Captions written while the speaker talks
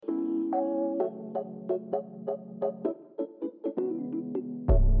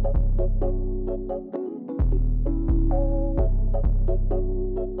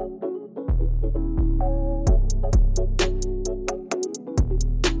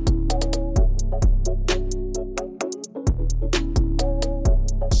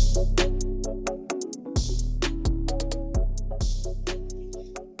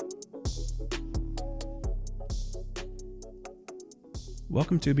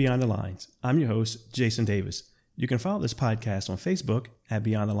Welcome to Beyond the Lines. I'm your host, Jason Davis. You can follow this podcast on Facebook at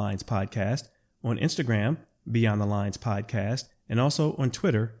Beyond the Lines Podcast, on Instagram, Beyond the Lines Podcast, and also on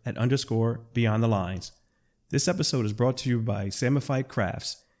Twitter at _Beyond the Lines. This episode is brought to you by Samified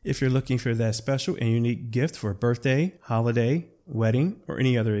Crafts. If you're looking for that special and unique gift for a birthday, holiday, wedding, or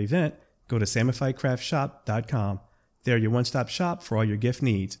any other event, go to SamifiedCraftShop.com. They're your one-stop shop for all your gift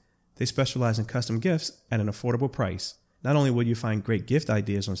needs. They specialize in custom gifts at an affordable price. Not only will you find great gift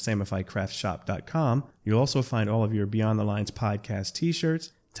ideas on SamifiedCraftShop.com, you'll also find all of your Beyond the Lines podcast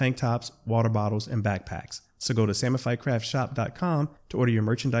t-shirts, tank tops, water bottles, and backpacks. So go to SamifiedCraftShop.com to order your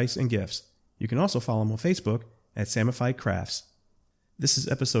merchandise and gifts. You can also follow them on Facebook at Samified Crafts. This is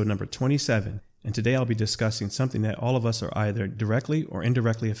episode number 27, and today I'll be discussing something that all of us are either directly or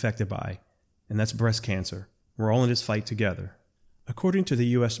indirectly affected by, and that's breast cancer. We're all in this fight together. According to the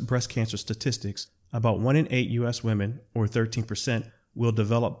U.S. breast cancer statistics, about 1 in 8 U.S. women, or 13%, will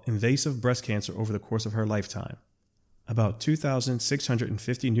develop invasive breast cancer over the course of her lifetime. About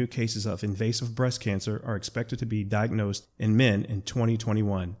 2,650 new cases of invasive breast cancer are expected to be diagnosed in men in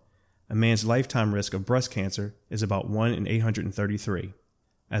 2021. A man's lifetime risk of breast cancer is about 1 in 833.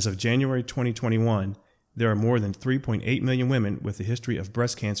 As of January 2021, there are more than 3.8 million women with a history of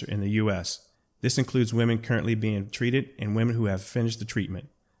breast cancer in the U.S. This includes women currently being treated and women who have finished the treatment.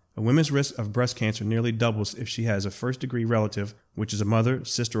 A woman's risk of breast cancer nearly doubles if she has a first-degree relative, which is a mother,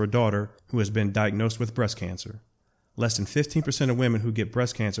 sister, or daughter, who has been diagnosed with breast cancer. Less than 15% of women who get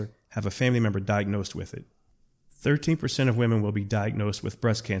breast cancer have a family member diagnosed with it. 13% of women will be diagnosed with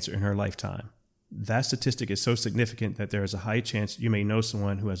breast cancer in her lifetime. That statistic is so significant that there is a high chance you may know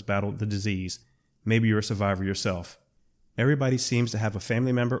someone who has battled the disease. Maybe you're a survivor yourself. Everybody seems to have a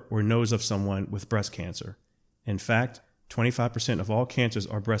family member or knows of someone with breast cancer. In fact, 25% of all cancers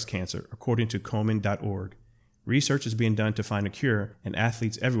are breast cancer, according to Komen.org. Research is being done to find a cure, and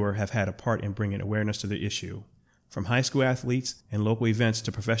athletes everywhere have had a part in bringing awareness to the issue. From high school athletes and local events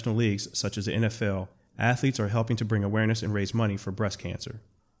to professional leagues such as the NFL, athletes are helping to bring awareness and raise money for breast cancer.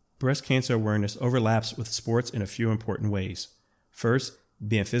 Breast cancer awareness overlaps with sports in a few important ways. First,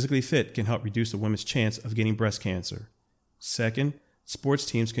 being physically fit can help reduce a woman's chance of getting breast cancer. Second, sports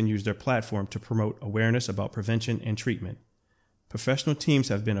teams can use their platform to promote awareness about prevention and treatment. Professional teams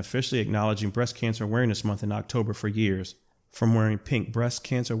have been officially acknowledging Breast Cancer Awareness Month in October for years, from wearing pink breast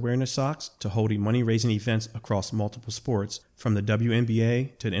cancer awareness socks to holding money-raising events across multiple sports, from the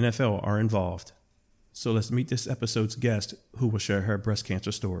WNBA to the NFL are involved. So let's meet this episode's guest, who will share her breast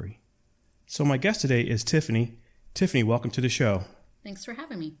cancer story. So my guest today is Tiffany. Tiffany, welcome to the show. Thanks for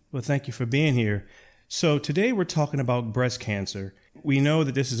having me. Well, thank you for being here. So today we're talking about breast cancer. We know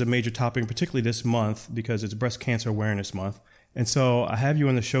that this is a major topic, particularly this month, because it's Breast Cancer Awareness Month. And so I have you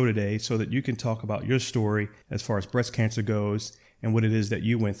on the show today so that you can talk about your story as far as breast cancer goes and what it is that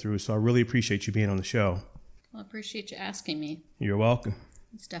you went through. So I really appreciate you being on the show. Well, I appreciate you asking me. You're welcome.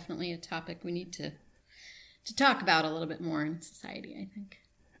 It's definitely a topic we need to talk about a little bit more in society, I think.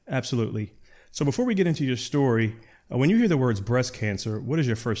 Absolutely. So before we get into your story, when you hear the words breast cancer, what is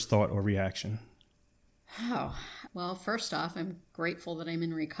your first thought or reaction? Oh, well, first off, I'm grateful that I'm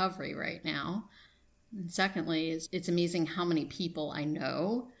in recovery right now. And secondly, it's amazing how many people I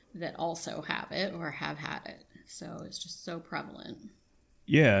know that also have it or have had it. So it's just so prevalent.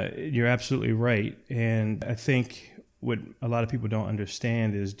 Yeah, you're absolutely right. And I think what a lot of people don't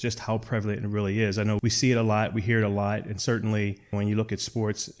understand is just how prevalent it really is. I know we see it a lot, we hear it a lot, and certainly when you look at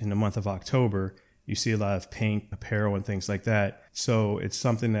sports in the month of October, you see a lot of pink apparel and things like that. So it's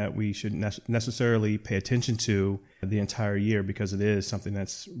something that we should necessarily pay attention to the entire year because it is something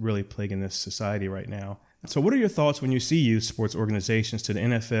that's really plaguing this society right now. So what are your thoughts when you see youth sports organizations to the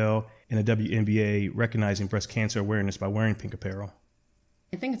NFL and the WNBA recognizing breast cancer awareness by wearing pink apparel?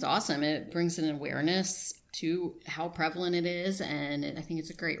 I think it's awesome. It brings an awareness to how prevalent it is. And I think it's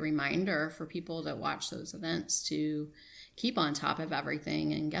a great reminder for people that watch those events to keep on top of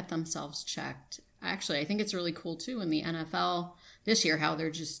everything and get themselves checked. Actually, I think it's really cool, too, in the NFL this year, how they're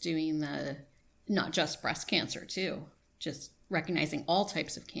just doing not just breast cancer, too, just recognizing all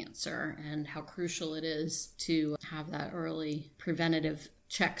types of cancer and how crucial it is to have that early preventative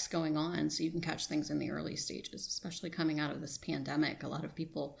checks going on so you can catch things in the early stages, especially coming out of this pandemic. A lot of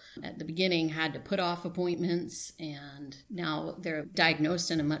people at the beginning had to put off appointments, and now they're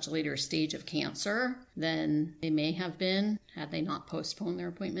diagnosed in a much later stage of cancer than they may have been had they not postponed their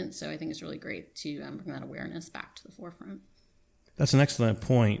appointments. So I think it's really great to bring that awareness back to the forefront. That's an excellent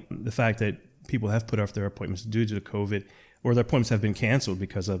point. The fact that people have put off their appointments due to the COVID, or their appointments have been canceled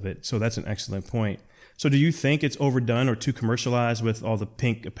because of it. So that's an excellent point. So do you think it's overdone or too commercialized with all the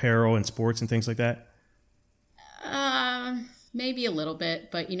pink apparel and sports and things like that? Maybe a little bit,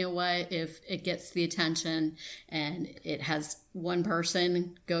 but you know what? If it gets the attention and it has one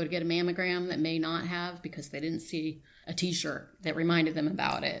person go to get a mammogram that may not have because they didn't see a t-shirt that reminded them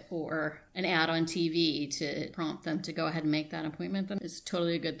about it or an ad on TV to prompt them to go ahead and make that appointment, then it's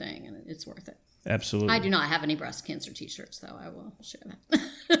totally a good thing and it's worth it. Absolutely. I do not have any breast cancer t-shirts, though. I will share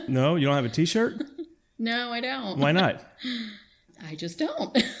that. No, you don't have a t-shirt? No, I don't. Why not? I just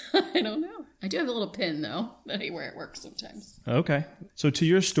don't. I don't know. I do have a little pin, though, that I wear at work sometimes. Okay. So to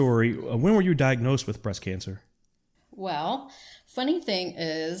your story, when were you diagnosed with breast cancer? Well, funny thing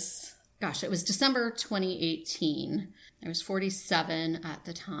is, it was December 2018. I was 47 at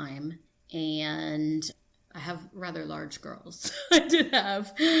the time, and I have rather large girls. I did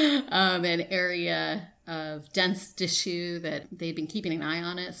have an area of dense tissue that they'd been keeping an eye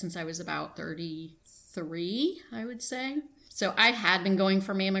on it since I was about 33, I would say. So I had been going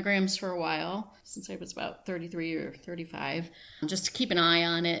for mammograms for a while, since I was about 33 or 35, just to keep an eye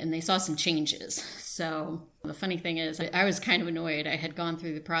on it, and they saw some changes. So the funny thing is, I was kind of annoyed. I had gone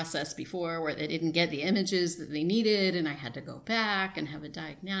through the process before where they didn't get the images that they needed, and I had to go back and have a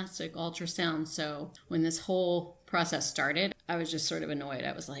diagnostic ultrasound. So when this whole process started, I was just sort of annoyed.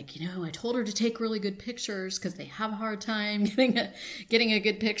 I was like, I told her to take really good pictures because they have a hard time getting a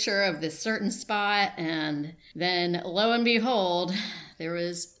good picture of this certain spot. And then lo and behold, there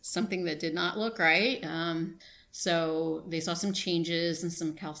was something that did not look right. So they saw some changes and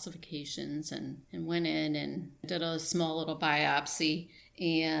some calcifications and went in and did a small little biopsy.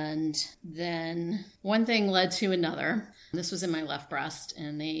 And then one thing led to another. This was in my left breast,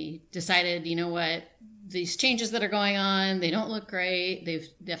 and they decided, these changes that are going on, they don't look great. They've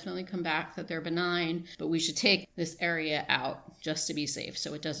definitely come back that they're benign, but we should take this area out just to be safe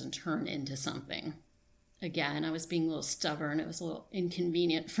so it doesn't turn into something. Again, I was being a little stubborn. It was a little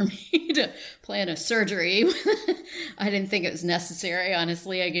inconvenient for me to plan a surgery. I didn't think it was necessary.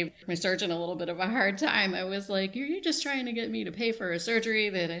 Honestly, I gave my surgeon a little bit of a hard time. I was like, you're just trying to get me to pay for a surgery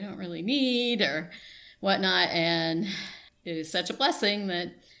that I don't really need or whatnot. And it is such a blessing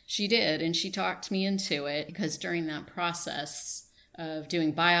that she did. And she talked me into it because during that process of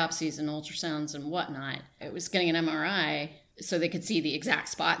doing biopsies and ultrasounds and whatnot, it was getting an MRI so they could see the exact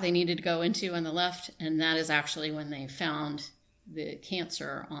spot they needed to go into on the left. And that is actually when they found the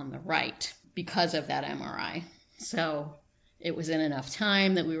cancer on the right because of that MRI. So it was in enough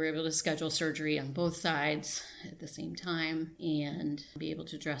time that we were able to schedule surgery on both sides at the same time and be able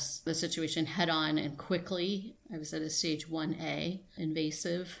to address the situation head on and quickly. I was at a stage 1A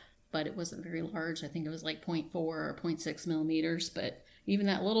invasive, but it wasn't very large. I think it was like 0.4 or 0.6 millimeters, but even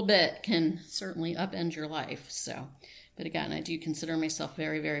that little bit can certainly upend your life. But again, I do consider myself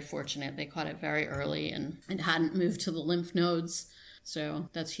very, very fortunate. They caught it very early and it hadn't moved to the lymph nodes. So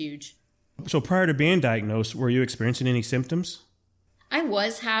that's huge. So prior to being diagnosed, were you experiencing any symptoms? I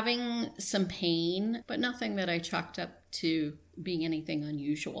was having some pain, but nothing that I chalked up to being anything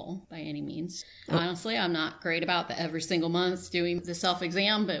unusual by any means. Honestly, I'm not great about the every single month doing the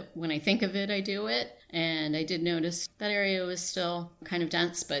self-exam, but when I think of it, I do it. And I did notice that area was still kind of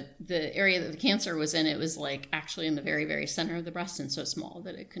dense, but the area that the cancer was in, it was like actually in the very, very center of the breast and so small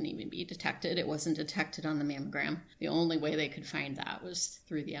that it couldn't even be detected. It wasn't detected on the mammogram. The only way they could find that was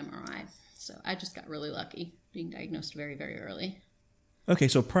through the MRI. So I just got really lucky being diagnosed very, very early. Okay,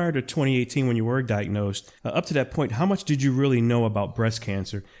 so prior to 2018 when you were diagnosed, up to that point, how much did you really know about breast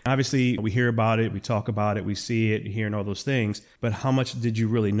cancer? Obviously, we hear about it, we talk about it, we see it, hearing all those things, but how much did you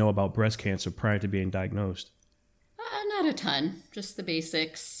really know about breast cancer prior to being diagnosed? Not a ton, just the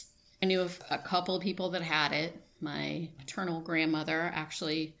basics. I knew of a couple of people that had it. My maternal grandmother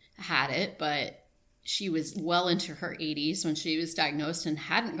actually had it, but she was well into her 80s when she was diagnosed and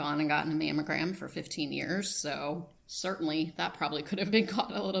hadn't gone and gotten a mammogram for 15 years, so certainly that probably could have been caught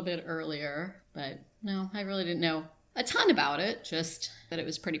a little bit earlier. But no, I really didn't know a ton about it, just that it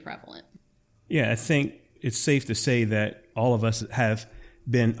was pretty prevalent. Yeah, I think it's safe to say that all of us have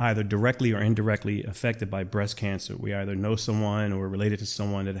been either directly or indirectly affected by breast cancer. We either know someone or related to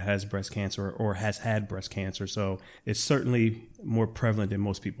someone that has breast cancer or has had breast cancer. So it's certainly more prevalent than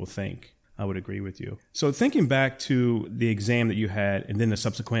most people think. I would agree with you. So thinking back to the exam that you had and then the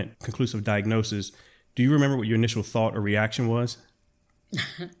subsequent conclusive diagnosis, do you remember what your initial thought or reaction was?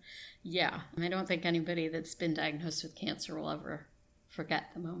 Yeah. I don't think anybody that's been diagnosed with cancer will ever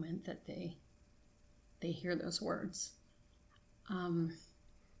forget the moment that they hear those words. I'm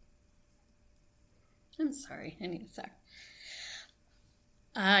sorry, I need a sec.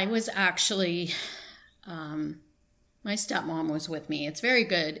 I was actually, my stepmom was with me. It's very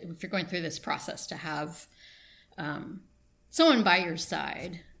good if you're going through this process to have someone by your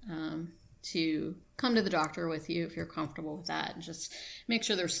side to come to the doctor with you if you're comfortable with that, and just make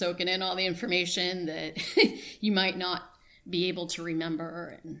sure they're soaking in all the information that you might not be able to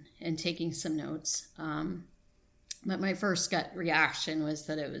remember, and taking some notes. But my first gut reaction was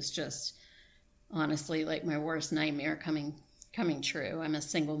that it was just honestly like my worst nightmare coming true. I'm a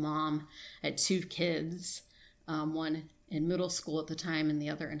single mom. I had 2 kids, one in middle school at the time and the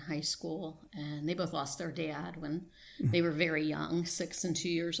other in high school. And they both lost their dad when they were very young, 6 and 2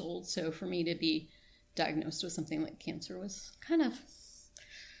 years old. So for me to be diagnosed with something like cancer was kind of,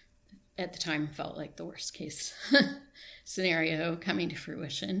 at the time, felt like the worst case scenario coming to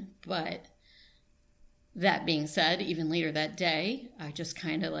fruition. But that being said, even later that day, I just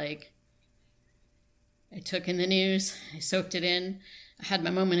kind of I took in the news, I soaked it in, I had my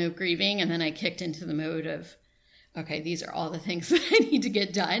moment of grieving, and then I kicked into the mode of, okay, these are all the things that I need to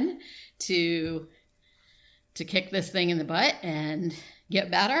get done to kick this thing in the butt and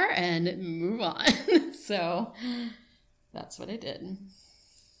get better and move on. So that's what I did.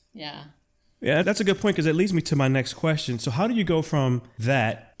 Yeah. Yeah, that's a good point, because it leads me to my next question. So how do you go from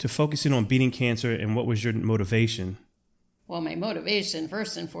that to focusing on beating cancer, and what was your motivation? Well, my motivation,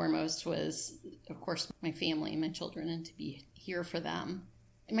 first and foremost, was, of course, my family and my children, and to be here for them.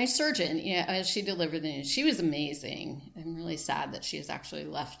 And my surgeon, as she delivered the news, she was amazing. I'm really sad that she has actually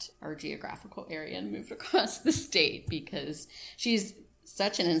left our geographical area and moved across the state, because she's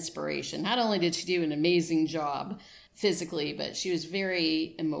such an inspiration. Not only did she do an amazing job physically, but she was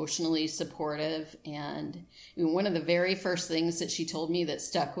very emotionally supportive. And one of the very first things that she told me that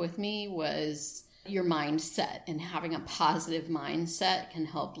stuck with me was your mindset, and having a positive mindset can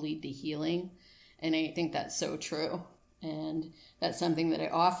help lead to healing. And I think that's so true. And that's something that I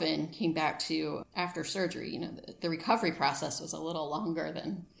often came back to after surgery. The recovery process was a little longer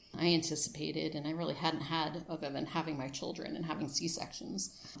than I anticipated, and I really hadn't had, other than having my children and having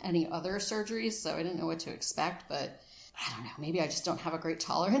C-sections, any other surgeries, so I didn't know what to expect. But I don't know, maybe I just don't have a great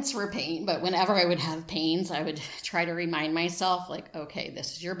tolerance for pain. But whenever I would have pains, I would try to remind myself, okay,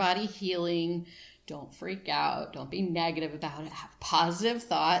 this is your body healing. Don't freak out. Don't be negative about it. Have positive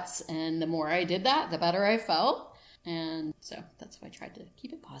thoughts. And the more I did that, the better I felt. And so that's why I tried to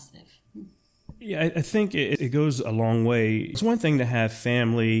keep it positive. Yeah, I think it goes a long way. It's one thing to have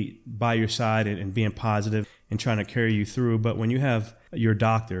family by your side and being positive and trying to carry you through. But when you have your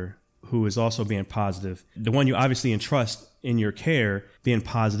doctor who is also being positive, the one you obviously entrust in your care, being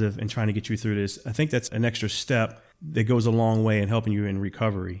positive and trying to get you through this, I think that's an extra step that goes a long way in helping you in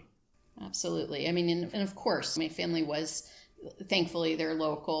recovery. Absolutely. I mean, and of course, my family was, thankfully, they're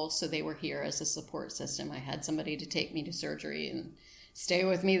local, so they were here as a support system. I had somebody to take me to surgery and stay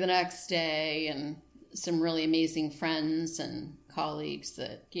with me the next day, and some really amazing friends and colleagues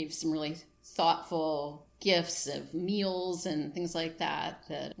that gave some really thoughtful gifts of meals and things like that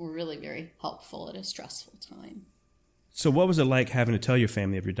were really very helpful at a stressful time. So what was it like having to tell your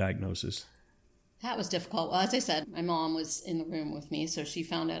family of your diagnosis? That was difficult. Well, as I said, my mom was in the room with me, so she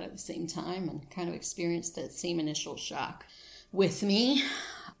found out at the same time and kind of experienced that same initial shock with me.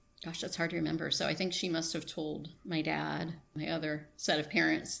 Gosh, that's hard to remember. So I think she must have told my dad. My other set of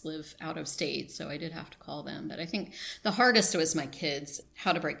parents live out of state, so I did have to call them. But I think the hardest was my kids,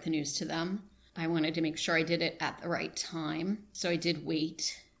 how to break the news to them. I wanted to make sure I did it at the right time, so I did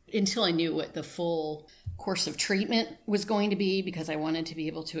wait until I knew what the full course of treatment was going to be, because I wanted to be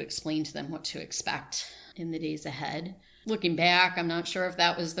able to explain to them what to expect in the days ahead. Looking back, I'm not sure if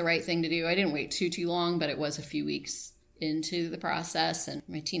that was the right thing to do. I didn't wait too long, but it was a few weeks into the process, and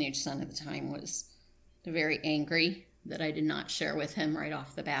my teenage son at the time was very angry that I did not share with him right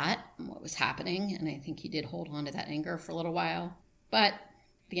off the bat what was happening, and I think he did hold on to that anger for a little while. But at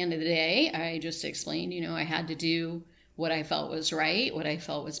the end of the day, I just explained, I had to do what I felt was right, what I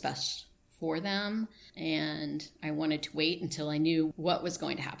felt was best for them, and I wanted to wait until I knew what was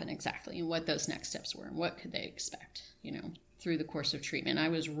going to happen exactly and what those next steps were and what could they expect, through the course of treatment. I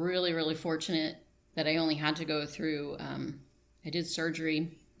was really, really fortunate that I only had to go through, I did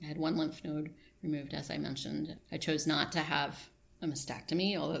surgery. I had one lymph node removed, as I mentioned. I chose not to have a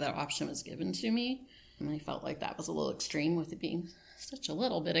mastectomy, although that option was given to me. And I felt like that was a little extreme with it being such a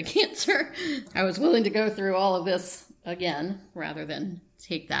little bit of cancer. I was willing to go through all of this again rather than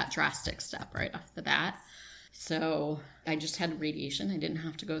take that drastic step right off the bat. So I just had radiation. I didn't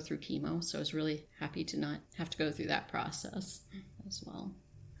have to go through chemo. So I was really happy to not have to go through that process as well.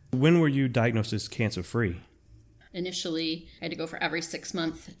 When were you diagnosed as cancer-free? Initially, I had to go for every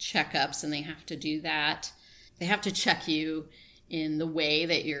 6-month checkups, and they have to do that. They have to check you in the way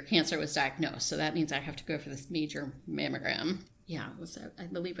that your cancer was diagnosed. So that means I have to go for this major mammogram. Yeah, I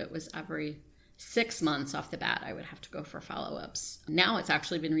believe it was every 6 months off the bat, I would have to go for follow-ups. Now it's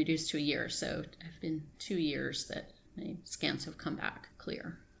actually been reduced to a year. So it's been 2 years that my scans have come back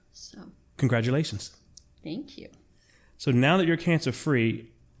clear. So Congratulations. Thank you. So now that you're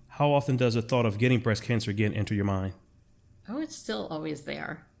cancer-free, how often does the thought of getting breast cancer again enter your mind? Oh, it's still always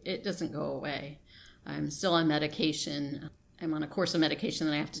there. It doesn't go away. I'm still on medication. I'm on a course of medication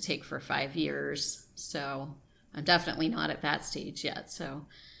that I have to take for 5 years. So I'm definitely not at that stage yet. So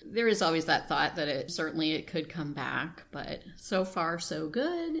there is always that thought that it could come back. But so far, so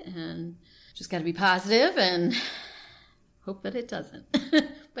good. And just got to be positive and hope that it doesn't.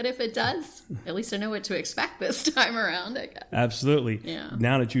 But if it does, at least I know what to expect this time around, I guess. Absolutely. Yeah.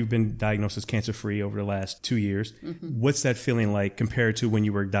 Now that you've been diagnosed as cancer-free over the last 2 years, what's that feeling like compared to when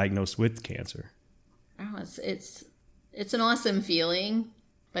you were diagnosed with cancer? Oh, it's an awesome feeling,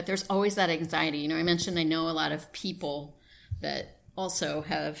 but there's always that anxiety. I mentioned I know a lot of people that also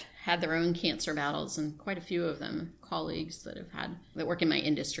have had their own cancer battles, and quite a few of them, colleagues that work in my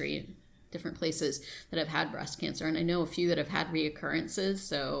industry, different places that have had breast cancer. And I know a few that have had reoccurrences.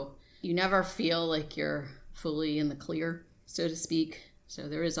 So you never feel like you're fully in the clear, so to speak. So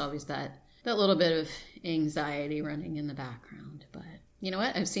there is always that little bit of anxiety running in the background. But you know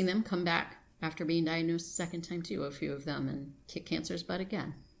what? I've seen them come back after being diagnosed a second time too, a few of them, and kick cancer's butt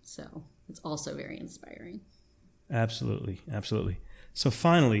again. So it's also very inspiring. Absolutely. Absolutely. So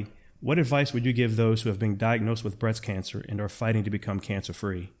finally, what advice would you give those who have been diagnosed with breast cancer and are fighting to become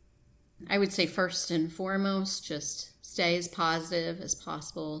cancer-free? I would say first and foremost, just stay as positive as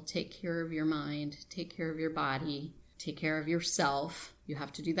possible. Take care of your mind, take care of your body, take care of yourself. You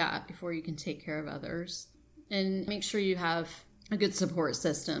have to do that before you can take care of others. And make sure you have a good support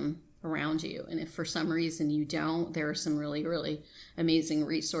system around you. And if for some reason you don't, there are some really, really amazing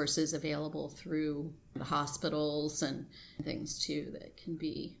resources available through the hospitals and things too that can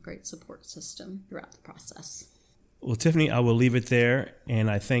be a great support system throughout the process. Well, Tiffany, I will leave it there, and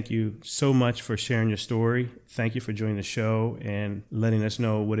I thank you so much for sharing your story. Thank you for joining the show and letting us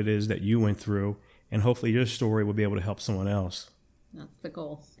know what it is that you went through, and hopefully your story will be able to help someone else. That's the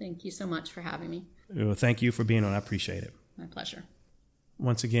goal. Thank you so much for having me. Well, thank you for being on. I appreciate it. My pleasure.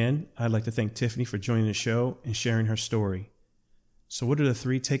 Once again, I'd like to thank Tiffany for joining the show and sharing her story. So what are the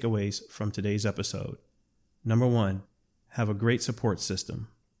 3 takeaways from today's episode? Number 1, have a great support system.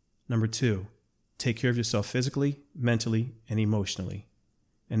 Number 2, take care of yourself physically, mentally, and emotionally.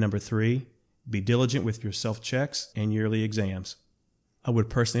 And number 3, be diligent with your self-checks and yearly exams. I would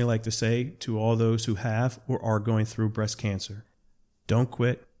personally like to say to all those who have or are going through breast cancer, don't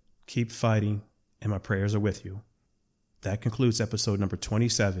quit, keep fighting, and my prayers are with you. That concludes episode number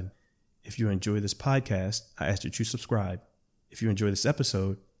 27. If you enjoy this podcast, I ask that you subscribe. If you enjoy this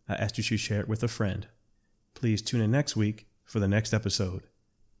episode, I ask that you share it with a friend. Please tune in next week for the next episode.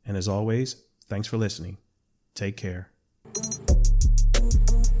 And as always, thanks for listening. Take care.